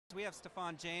We have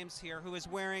Stephan James here, who is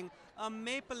wearing a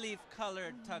maple leaf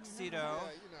colored tuxedo,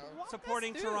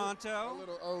 supporting Toronto. A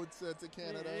little ode to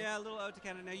Canada. Yeah, a little ode to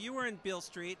Canada. Now, you were in Beale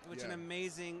Street, which is an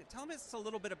amazing. Tell us a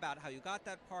little bit about how you got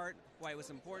that part, why it was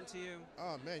important to you.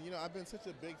 Oh man, I've been such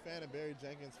a big fan of Barry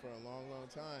Jenkins for a long, long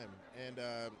time, and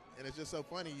it's just so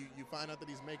funny. You find out that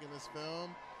he's making this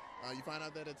film, you find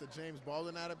out that it's a James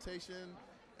Baldwin adaptation.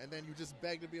 And then you just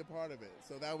beg to be a part of it.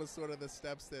 So that was sort of the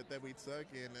steps that we took.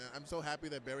 And I'm so happy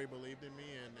that Barry believed in me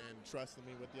and trusted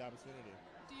me with the opportunity.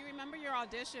 Do you remember your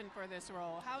audition for this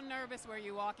role? How nervous were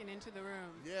you walking into the room?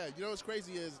 Yeah, what's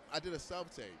crazy is I did a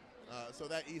self-tape. So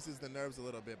that eases the nerves a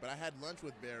little bit. But I had lunch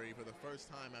with Barry for the first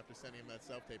time after sending him that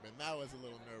self-tape. And that was a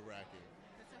little nerve-wracking.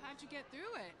 So how'd you get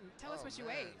through it? And tell us what you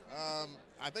ate.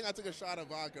 I think I took a shot of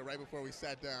vodka right before we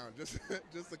sat down, just to calm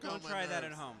my nerves. Don't try that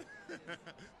at home.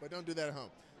 But don't do that at home.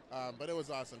 But it was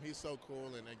awesome. He's so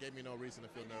cool, and it gave me no reason to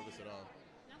feel nervous at all.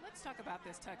 Now let's talk about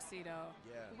this tuxedo.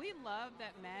 Yeah. We love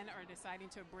that men are deciding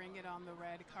to bring it on the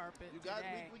red carpet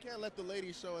today. We can't let the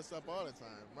ladies show us up all the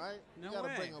time, right? No You got to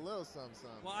way. bring a little something.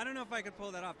 Well, I don't know if I could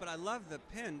pull that off, but I love the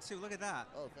pin, too. Look at that.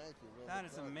 Oh, thank you. That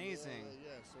is amazing.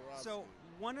 Yeah, so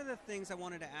one of the things I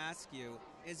wanted to ask you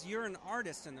is you're an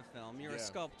artist in the film. You're a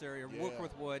sculptor. You work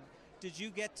with wood. Did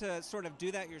you get to sort of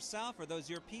do that yourself? Are those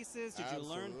your pieces? Did you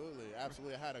learn?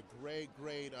 Absolutely. I had a great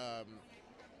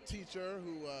teacher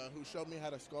who showed me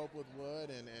how to sculpt with wood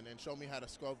and showed me how to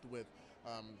sculpt with,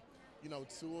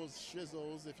 tools,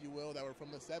 chisels, if you will, that were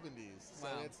from the 70s. So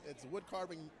Wow. it's wood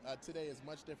carving today is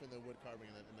much different than wood carving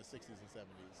in the 60s and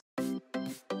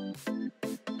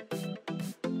 70s.